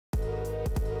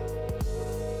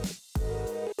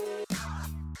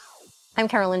I'm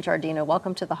Carolyn Giardino.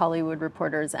 Welcome to the Hollywood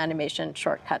Reporter's Animation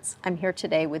Shortcuts. I'm here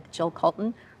today with Jill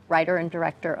Culton, writer and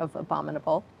director of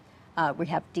Abominable. We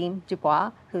have Dean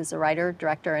DeBlois, who's a writer,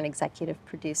 director, and executive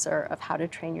producer of How to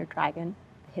Train Your Dragon,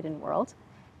 The Hidden World.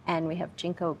 And we have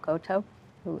Jinko Gotoh,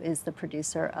 who is the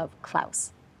producer of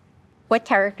Klaus. What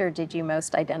character did you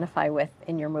most identify with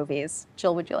in your movies?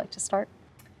 Jill, would you like to start?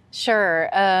 Sure.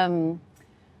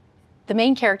 The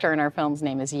main character in our film's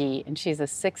name is Yi, and she's a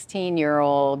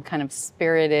 16-year-old kind of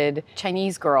spirited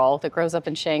Chinese girl that grows up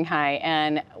in Shanghai.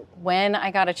 And when I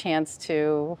got a chance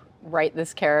to write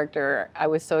this character, I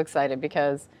was so excited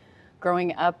because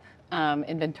growing up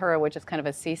in Ventura, which is kind of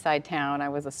a seaside town, I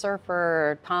was a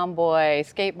surfer, tomboy,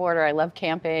 skateboarder. I loved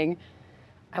camping.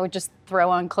 I would just throw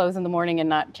on clothes in the morning and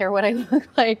not care what I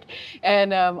looked like.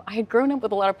 And I had grown up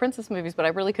with a lot of princess movies, but I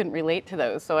really couldn't relate to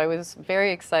those. So I was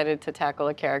very excited to tackle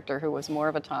a character who was more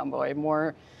of a tomboy,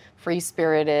 more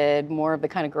free-spirited, more of the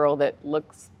kind of girl that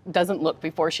doesn't look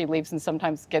before she leaves and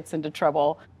sometimes gets into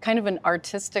trouble. Kind of an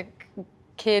artistic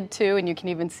kid too, and you can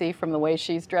even see from the way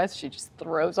she's dressed, she just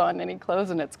throws on any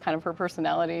clothes and it's kind of her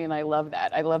personality, and I love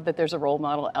that. I love that there's a role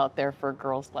model out there for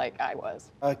girls like I was.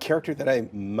 A character that I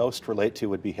most relate to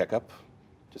would be Hiccup,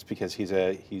 just because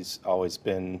he's always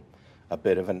been a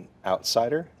bit of an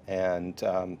outsider and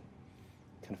kind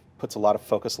of puts a lot of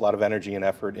focus, a lot of energy and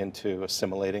effort into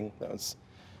assimilating those.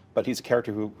 But he's a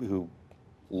character who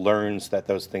learns that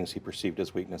those things he perceived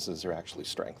as weaknesses are actually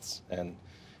strengths,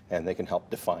 and they can help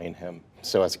define him.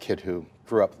 So as a kid who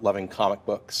grew up loving comic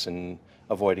books and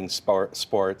avoiding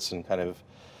sports and kind of,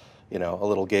 a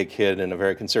little gay kid in a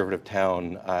very conservative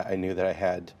town, I knew that I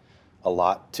had a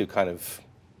lot to kind of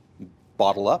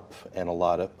bottle up and a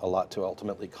lot to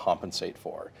ultimately compensate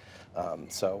for.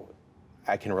 So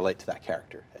I can relate to that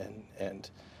character, and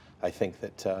I think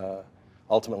that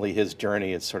ultimately his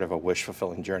journey is sort of a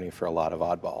wish-fulfilling journey for a lot of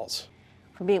oddballs.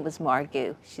 For me, it was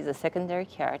Margot. She's a secondary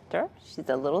character. She's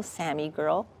a little Sami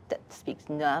girl that speaks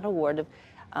not a word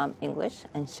of English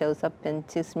and shows up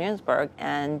into Smearsburg,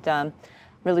 and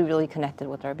really, really connected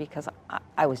with her because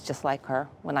I was just like her.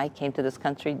 When I came to this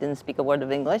country, didn't speak a word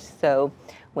of English, so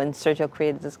when Sergio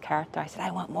created this character, I said,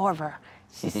 I want more of her.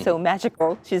 She's so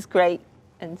magical, she's great,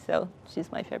 and so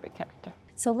she's my favorite character.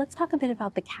 So let's talk a bit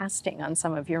about the casting on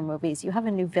some of your movies. You have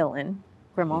a new villain,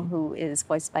 Grimmel, who is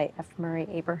voiced by F. Murray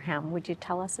Abraham. Would you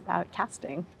tell us about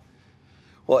casting?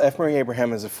 Well, F. Murray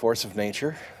Abraham is a force of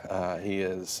nature. He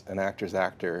is an actor's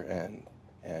actor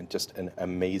and just an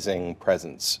amazing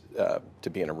presence to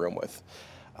be in a room with.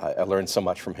 I learned so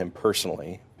much from him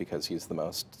personally because he's the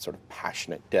most sort of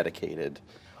passionate, dedicated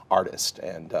artist.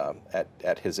 And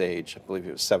at his age, I believe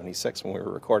he was 76 when we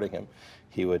were recording him,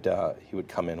 he would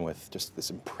come in with just this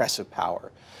impressive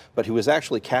power. But he was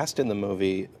actually cast in the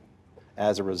movie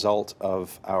as a result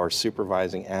of our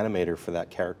supervising animator for that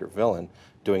character villain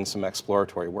doing some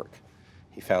exploratory work.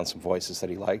 He found some voices that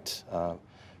he liked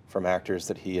from actors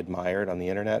that he admired on the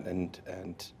internet,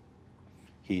 and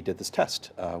he did this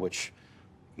test, which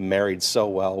married so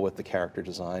well with the character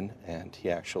design, and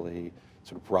he actually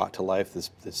sort of brought to life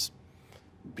this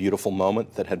beautiful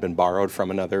moment that had been borrowed from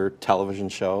another television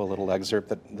show, a little excerpt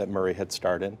that Murray had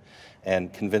starred in,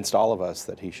 and convinced all of us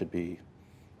that he should be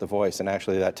the voice. And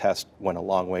actually that test went a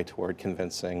long way toward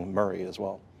convincing Murray as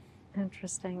well.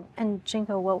 Interesting. And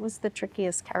Jinko, what was the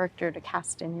trickiest character to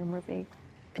cast in your movie?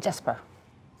 Jesper.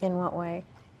 In what way?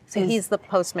 So he's the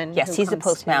postman. Yes, he's the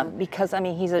postman because, I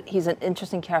mean, he's an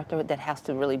interesting character that has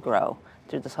to really grow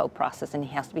through this whole process, and he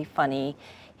has to be funny.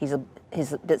 He's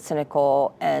a bit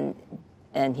cynical, and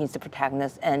he's the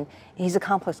protagonist, and he's a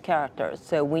complex character.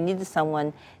 So we needed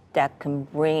someone that can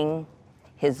bring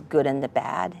his good and the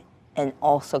bad and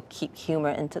also keep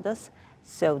humor into this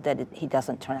so that he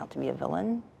doesn't turn out to be a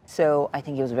villain. So I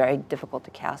think it was very difficult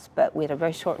to cast, but we had a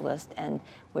very short list, and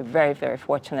we're very, very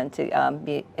fortunate to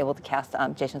be able to cast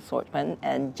Jason Schwartzman,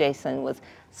 and Jason was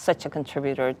such a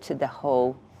contributor to the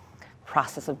whole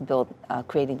process of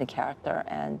creating the character.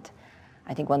 And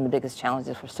I think one of the biggest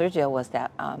challenges for Sergio was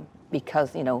that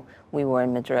because, we were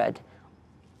in Madrid,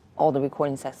 all the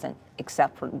recording sessions,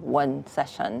 except for one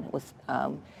session, was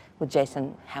with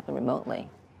Jason happened remotely.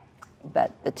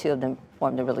 But the two of them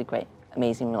formed a really great,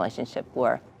 amazing relationship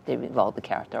where they evolved the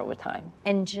character over time.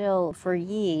 And Jill, for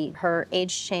Yi, her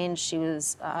age changed. She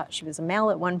was a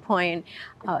male at one point.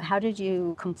 How did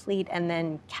you complete and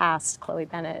then cast Chloe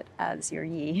Bennett as your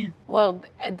Yi? Well,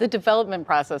 the development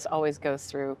process always goes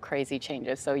through crazy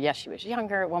changes. So yes, she was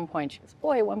younger at one point, she was a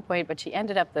boy at one point, but she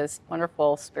ended up this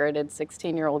wonderful, spirited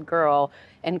 16-year-old girl.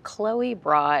 And Chloe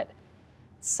brought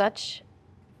such,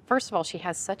 first of all, she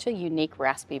has such a unique,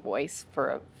 raspy voice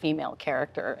for a female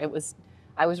character.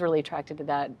 I was really attracted to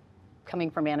that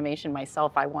coming from animation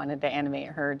myself, I wanted to animate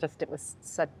her. Just it was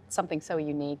something so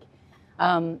unique.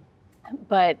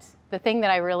 But the thing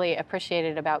that I really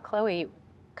appreciated about Chloe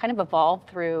kind of evolved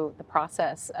through the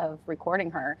process of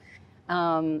recording her.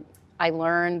 I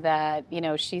learned that, you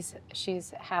know, she's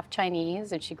half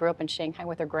Chinese and she grew up in Shanghai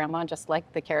with her grandma, just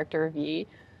like the character of Yi.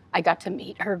 I got to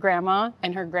meet her grandma,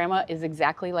 and her grandma is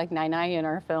exactly like Nai Nai in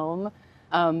our film,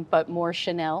 but more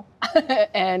Chanel.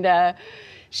 And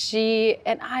she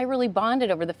and I really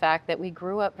bonded over the fact that we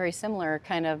grew up very similar,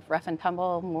 kind of rough and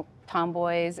tumble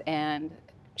tomboys, and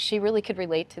she really could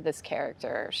relate to this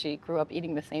character. She grew up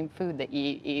eating the same food that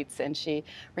Yi eats, and she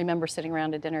remembers sitting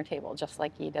around a dinner table just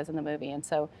like Yi does in the movie. And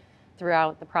so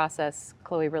throughout the process,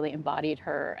 Chloe really embodied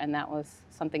her, and that was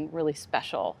something really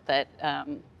special that,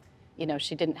 you know,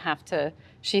 she didn't have to,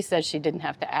 she said she didn't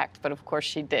have to act, but of course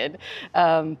she did.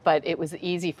 But it was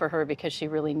easy for her because she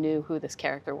really knew who this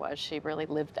character was. She really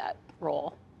lived that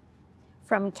role.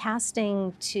 From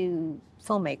casting to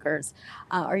filmmakers,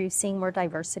 are you seeing more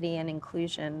diversity and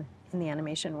inclusion in the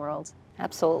animation world?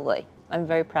 Absolutely. I'm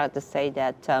very proud to say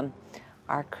that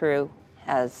our crew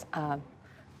has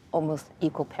almost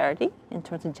equal parity in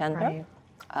terms of gender.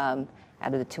 Right.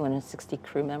 Out of the 260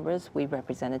 crew members, we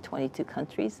represented 22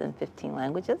 countries and 15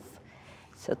 languages.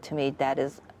 So to me, that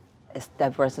is as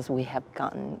diverse as we have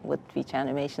gotten with feature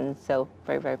animation. So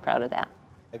very, very proud of that.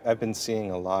 I've been seeing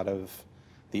a lot of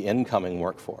the incoming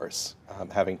workforce,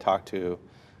 having talked to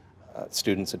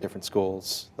students at different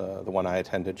schools, the one I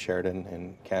attended, Sheridan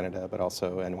in Canada, but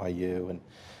also NYU, and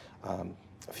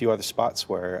a few other spots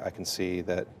where I can see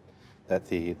that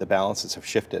the balances have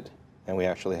shifted, and we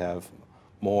actually have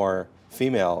more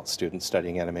female students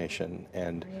studying animation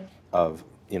and of,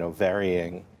 you know,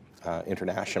 varying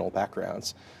international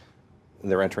backgrounds.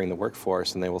 And they're entering the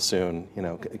workforce, and they will soon, you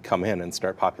know, come in and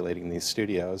start populating these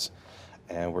studios,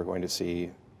 and we're going to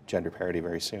see gender parity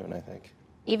very soon, I think.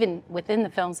 Even within the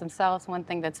films themselves, one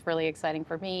thing that's really exciting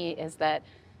for me is that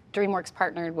DreamWorks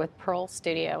partnered with Pearl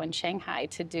Studio in Shanghai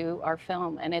to do our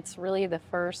film, and it's really the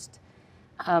first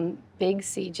big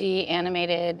CG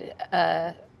animated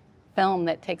film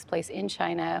that takes place in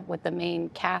China with the main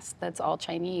cast that's all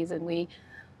Chinese, and we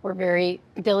were very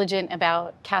diligent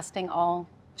about casting all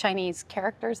Chinese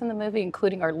characters in the movie,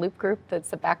 including our loop group that's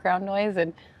the background noise.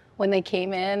 And when they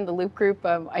came in, the loop group,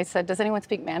 I said, does anyone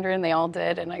speak Mandarin? They all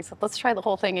did, and I said, let's try the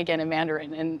whole thing again in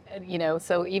Mandarin. And you know,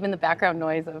 so even the background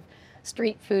noise of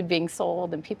street food being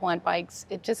sold and people on bikes,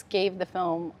 it just gave the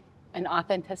film an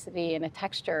authenticity and a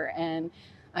texture. And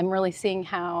I'm really seeing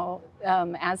how,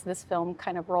 as this film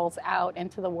kind of rolls out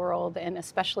into the world, and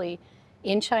especially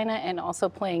in China and also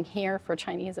playing here for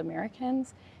Chinese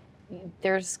Americans,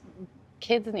 there's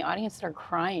kids in the audience that are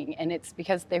crying, and it's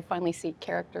because they finally see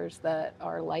characters that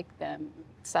are like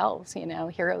themselves, you know,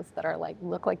 heroes that are like,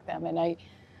 look like them. And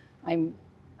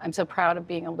I'm so proud of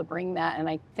being able to bring that, and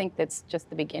I think that's just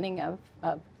the beginning of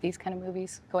these kind of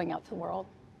movies going out to the world.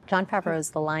 Jon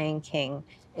Favreau's The Lion King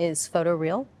is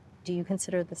photoreal. Do you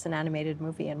consider this an animated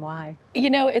movie, and why? You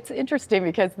know, it's interesting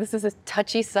because this is a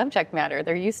touchy subject matter.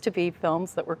 There used to be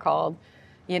films that were called,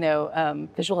 you know,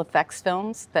 visual effects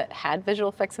films that had visual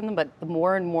effects in them, but the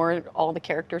more and more all the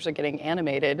characters are getting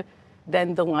animated,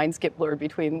 then the lines get blurred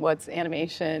between what's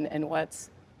animation and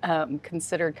what's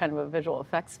considered kind of a visual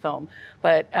effects film.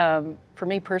 But for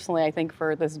me personally, I think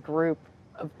for this group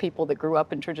of people that grew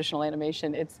up in traditional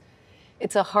animation,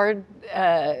 it's a hard,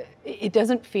 it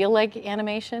doesn't feel like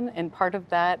animation, and part of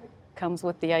that comes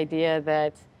with the idea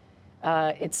that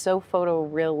it's so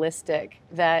photorealistic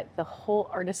that the whole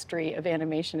artistry of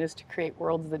animation is to create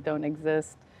worlds that don't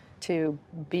exist, to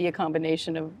be a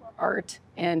combination of art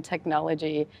and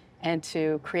technology, and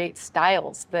to create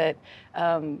styles that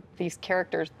these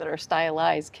characters that are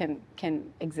stylized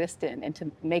can exist in, and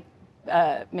to make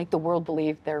the world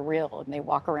believe they're real and they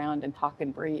walk around and talk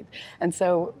and breathe. And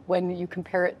so when you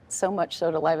compare it so much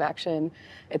so to live action,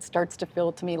 it starts to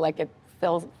feel to me like it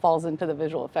falls into the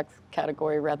visual effects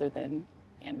category rather than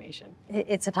animation.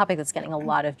 It's a topic that's getting a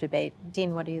lot of debate.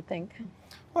 Dean, what do you think?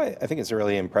 Well, I think it's a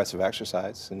really impressive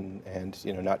exercise, and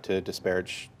you know, not to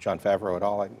disparage Jon Favreau at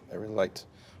all. I really liked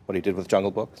what he did with Jungle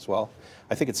Book as well.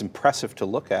 I think it's impressive to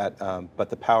look at,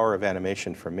 but the power of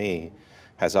animation for me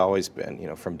has always been, you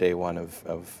know, from day one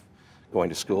of going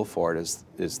to school for it,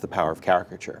 is the power of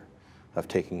caricature, of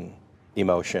taking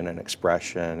emotion and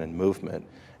expression and movement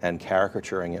and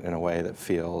caricaturing it in a way that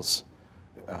feels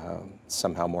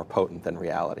somehow more potent than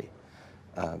reality.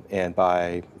 And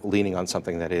by leaning on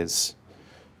something that is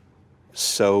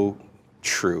so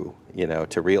true, you know,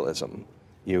 to realism,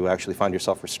 you actually find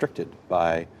yourself restricted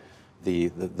by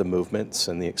the movements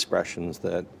and the expressions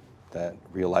that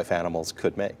real life animals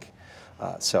could make.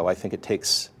 So I think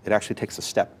it actually takes a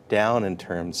step down in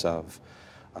terms of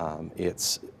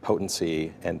its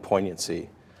potency and poignancy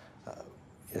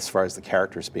as far as the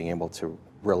characters being able to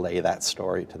relay that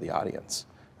story to the audience,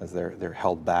 as they're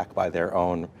held back by their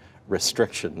own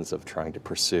restrictions of trying to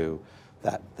pursue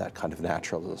that kind of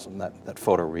naturalism, that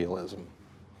photorealism.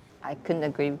 I couldn't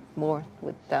agree more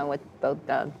with what both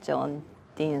Jill and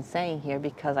Dean are saying here,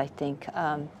 because I think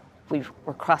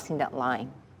we're crossing that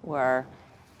line where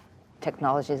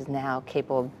technology is now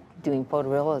capable of doing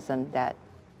photorealism that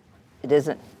it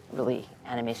isn't really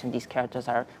animation. These characters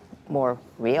are more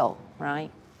real,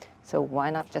 right? So why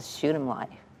not just shoot them live,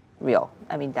 real?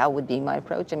 I mean, that would be my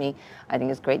approach. I mean, I think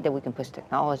it's great that we can push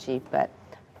technology, but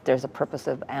there's a purpose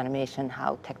of animation,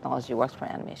 how technology works for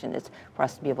animation. It's for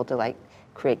us to be able to like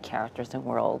create characters and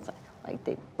worlds, like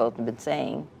they both have been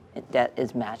saying, that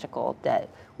is magical, that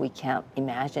we can't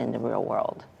imagine in the real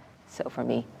world. So for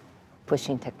me,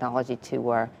 pushing technology to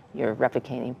where you're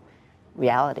replicating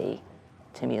reality,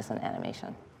 to me, is an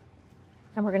animation.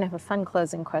 And we're going to have a fun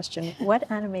closing question. What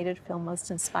animated film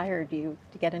most inspired you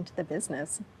to get into the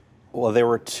business? Well, there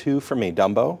were two for me.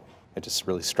 Dumbo, it just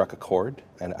really struck a chord,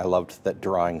 and I loved that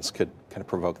drawings could kind of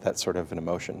provoke that sort of an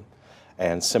emotion.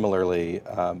 And similarly,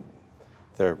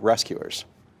 The Rescuers,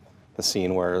 the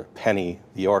scene where Penny,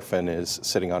 the orphan, is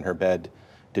sitting on her bed,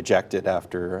 dejected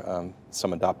after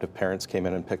some adoptive parents came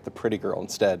in and picked the pretty girl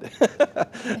instead.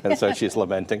 And so she's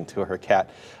lamenting to her cat.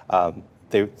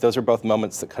 Those are both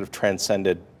moments that kind of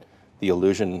transcended the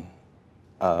illusion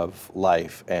of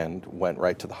life and went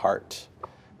right to the heart.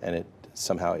 And it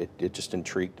just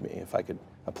intrigued me if I could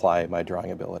apply my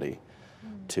drawing ability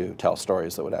to tell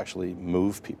stories that would actually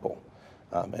move people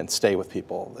and stay with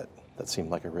people. That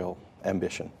seemed like a real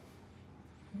ambition.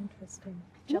 Interesting.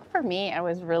 Well, for me, I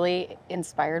was really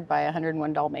inspired by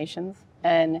 101 Dalmatians,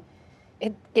 and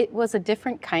it was a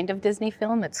different kind of Disney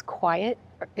film. It's quiet.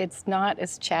 It's not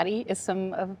as chatty as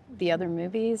some of the other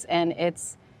movies, and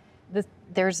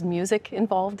there's music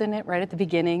involved in it right at the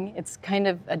beginning. It's kind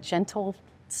of a gentle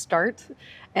start,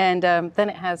 and then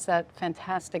it has that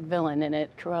fantastic villain in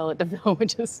it, Cruella de Vil,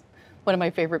 which is one of my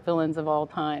favorite villains of all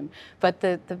time. But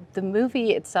the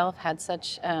movie itself had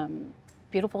such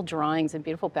beautiful drawings and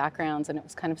beautiful backgrounds, and it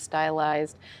was kind of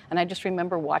stylized. And I just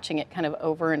remember watching it kind of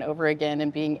over and over again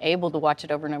and being able to watch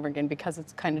it over and over again because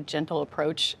it's kind of gentle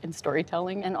approach in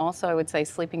storytelling. And also I would say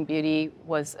Sleeping Beauty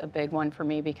was a big one for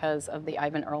me because of the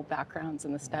Ivan Earl backgrounds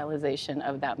and the stylization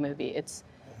of that movie. It's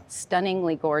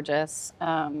stunningly gorgeous.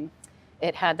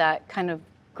 It had that kind of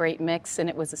great mix, and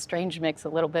it was a strange mix a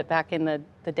little bit back in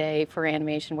the day for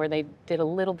animation, where they did a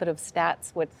little bit of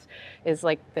stats, which is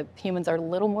like the humans are a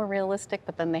little more realistic,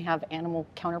 but then they have animal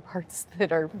counterparts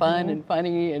that are fun and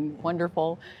funny and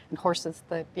wonderful, and horses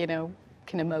that, you know,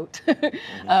 can emote.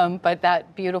 But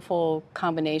that beautiful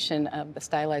combination of the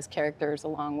stylized characters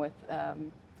along with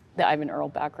the Ivan Earl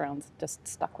backgrounds just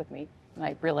stuck with me. And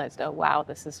I realized, oh wow,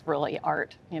 this is really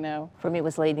art, you know? For me, it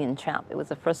was Lady and the Tramp. It was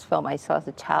the first film I saw as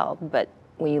a child, but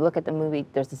when you look at the movie,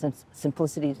 there's a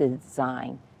simplicity to the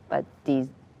design, but these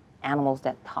animals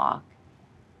that talk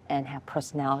and have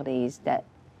personalities that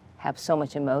have so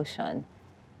much emotion,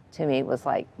 to me, it was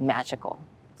like magical.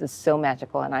 It's so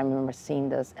magical, and I remember seeing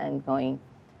this and going,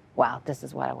 wow, this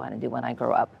is what I want to do when I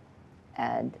grow up.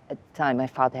 And at the time, my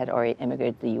father had already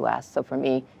immigrated to the US, so for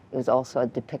me, it was also a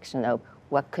depiction of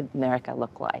what could America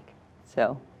look like,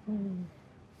 so.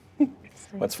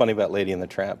 What's funny about Lady and the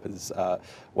Tramp is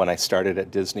when I started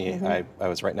at Disney, I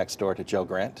was right next door to Joe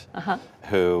Grant,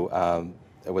 who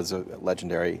was a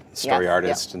legendary story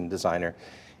artist and designer.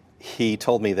 He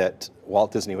told me that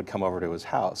Walt Disney would come over to his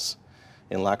house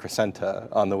in La Crescenta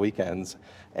on the weekends,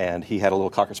 and he had a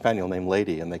little Cocker Spaniel named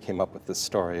Lady, and they came up with this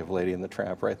story of Lady and the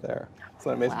Tramp right there.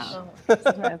 Isn't that amazing? Wow.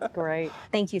 That's great.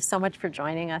 Thank you so much for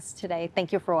joining us today.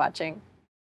 Thank you for watching.